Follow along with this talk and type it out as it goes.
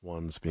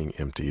one's being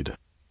emptied.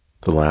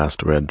 The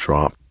last red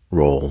drop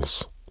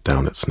rolls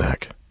down its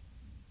neck.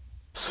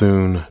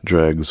 Soon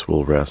dregs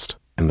will rest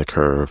in the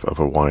curve of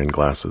a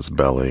wineglass's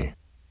belly.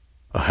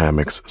 A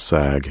hammock's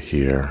sag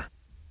here,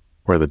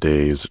 where the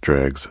day's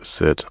dregs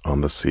sit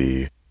on the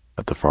sea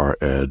at the far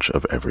edge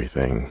of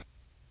everything.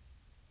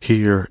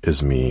 Here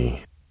is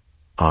me.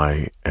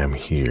 I am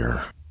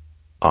here.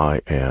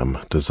 I am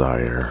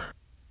desire.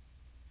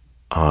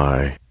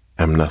 I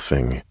am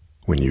nothing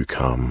when you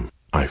come,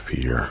 I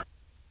fear.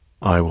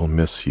 I will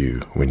miss you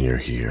when you're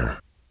here.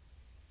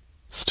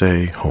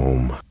 Stay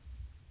home.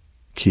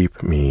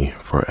 Keep me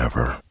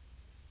forever.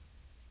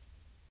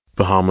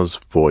 Bahamas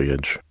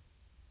Voyage.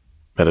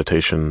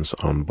 Meditations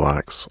on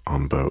Blacks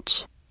on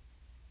Boats.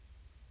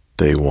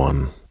 Day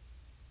 1.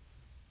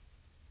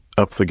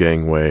 Up the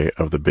gangway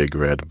of the big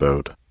red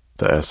boat,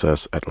 the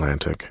SS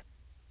Atlantic.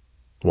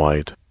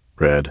 White,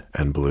 red,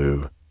 and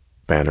blue,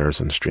 banners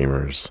and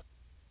streamers.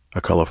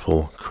 A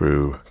colorful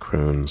crew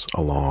croons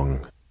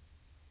along.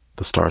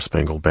 The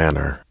Star-Spangled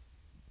Banner,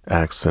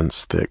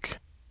 accents thick,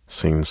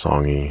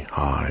 sing-songy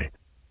high,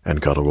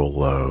 and guttural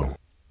low,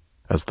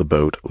 as the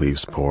boat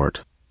leaves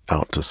port,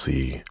 out to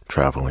sea,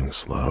 traveling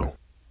slow.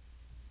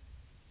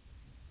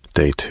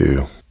 Day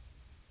 2.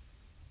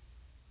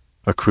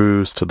 A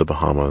cruise to the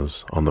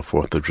Bahamas on the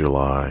 4th of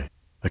July,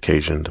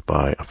 occasioned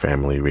by a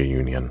family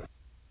reunion.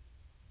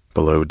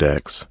 Below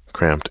decks,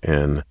 cramped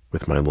in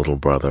with my little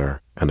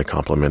brother and a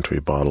complimentary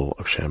bottle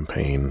of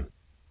champagne.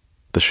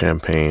 The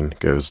champagne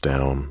goes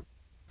down,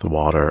 the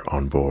water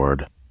on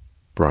board,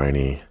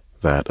 briny,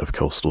 that of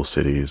coastal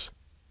cities,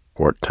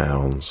 port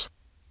towns,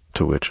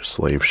 to which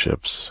slave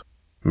ships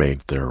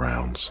made their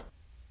rounds.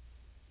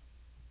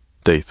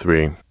 Day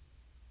 3.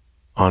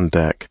 On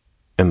deck,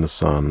 in the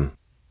sun,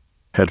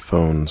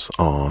 headphones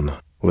on,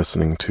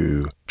 listening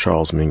to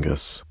Charles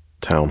Mingus'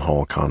 Town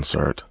Hall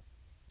concert.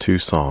 2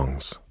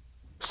 songs,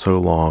 So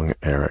Long,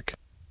 Eric,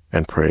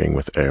 and Praying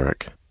with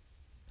Eric.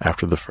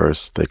 After the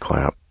first, they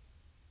clap,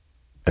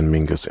 and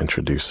Mingus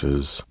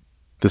introduces,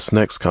 "This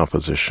next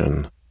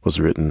composition was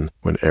written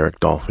when Eric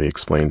Dolphy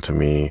explained to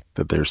me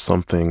that there's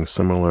something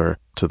similar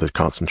to the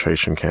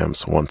concentration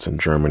camps once in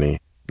Germany,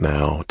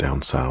 now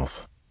down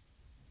south.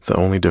 The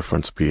only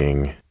difference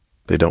being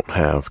they don't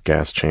have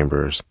gas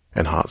chambers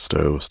and hot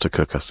stoves to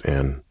cook us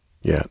in,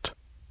 yet."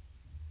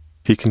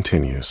 He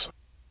continues,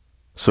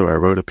 "So I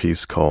wrote a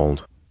piece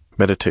called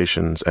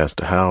Meditations as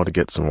to How to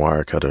Get Some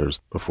Wire Cutters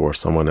Before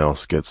Someone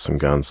Else Gets Some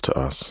Guns to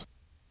Us.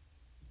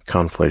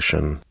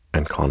 Conflation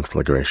and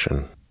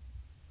Conflagration."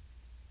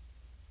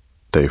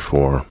 Day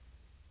 4.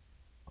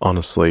 On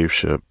a slave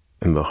ship,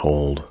 in the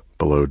hold,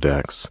 below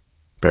decks,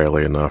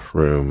 barely enough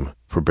room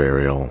for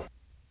burial,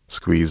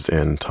 squeezed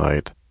in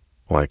tight,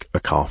 like a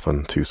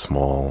coffin too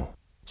small,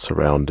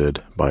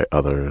 surrounded by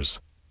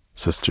others,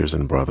 sisters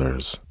and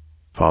brothers,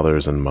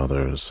 fathers and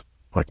mothers,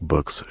 like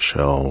books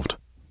shelved,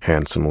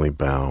 handsomely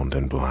bound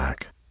in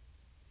black,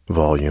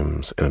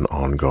 volumes in an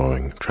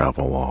ongoing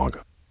travelogue.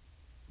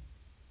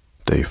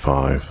 Day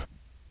 5.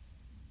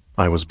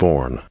 I was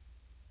born,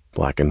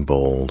 black and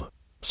bold,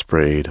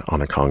 sprayed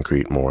on a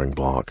concrete mooring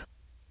block,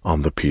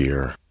 on the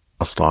pier,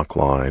 a stock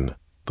line,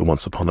 the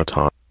once upon a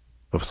time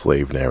of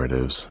slave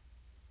narratives.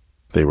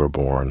 They were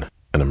born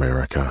in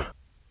America.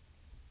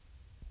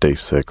 Day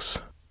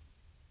 6.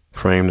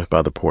 Framed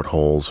by the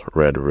porthole's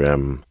red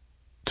rim,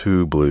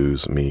 2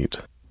 blues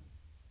meet.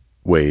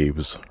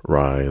 Waves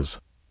rise,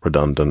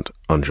 redundant,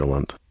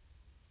 undulant.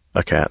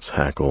 A cat's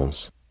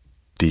hackles,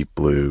 deep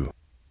blue,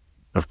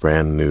 of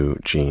brand new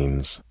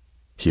jeans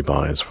he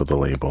buys for the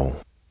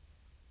label.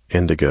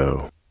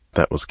 Indigo,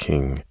 that was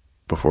king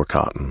before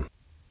cotton.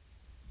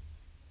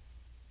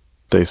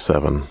 Day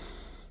 7.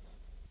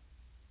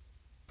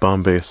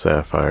 Bombay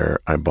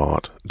sapphire I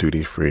bought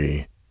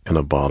duty-free in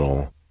a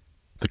bottle.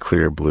 The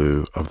clear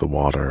blue of the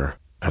water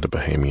at a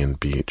Bahamian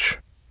beach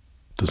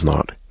does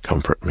not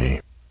comfort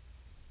me.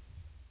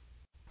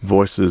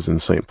 Voices in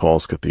St.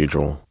 Paul's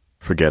Cathedral,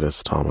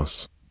 Forgettest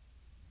Thomas.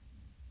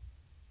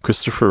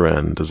 Christopher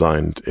Wren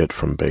designed it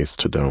from base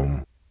to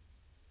dome.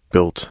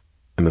 Built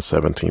in the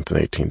 17th and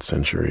 18th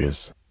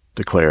centuries,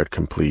 declared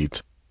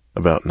complete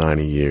about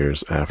 90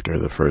 years after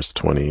the first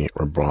 20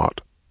 were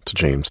brought to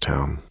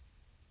Jamestown.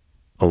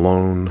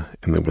 Alone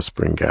in the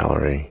whispering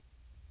gallery,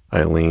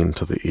 I lean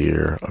to the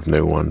ear of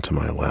no one to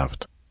my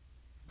left.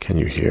 Can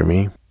you hear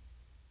me?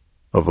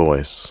 A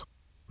voice,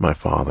 my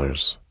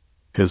father's,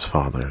 his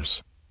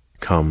father's,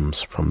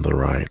 comes from the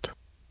right.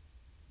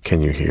 Can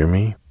you hear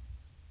me?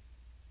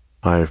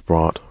 I've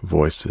brought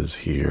voices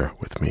here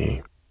with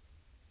me.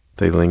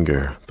 They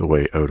linger the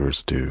way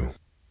odors do.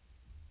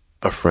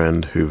 A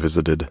friend who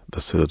visited the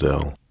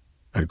Citadel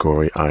at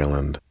Goree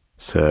Island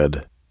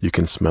said you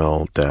can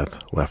smell death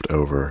left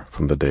over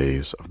from the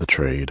days of the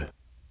trade.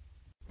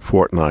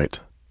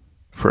 Fortnight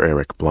for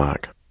Eric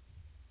Black.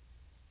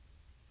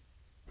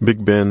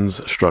 Big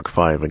Ben's struck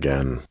 5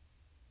 again.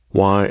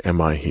 Why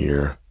am I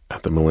here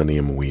at the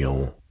Millennium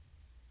Wheel,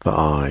 the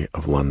Eye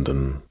of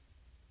London?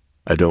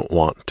 I don't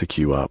want to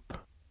queue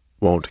up,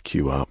 won't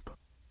queue up,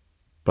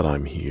 but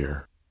I'm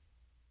here.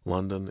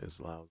 London is loud.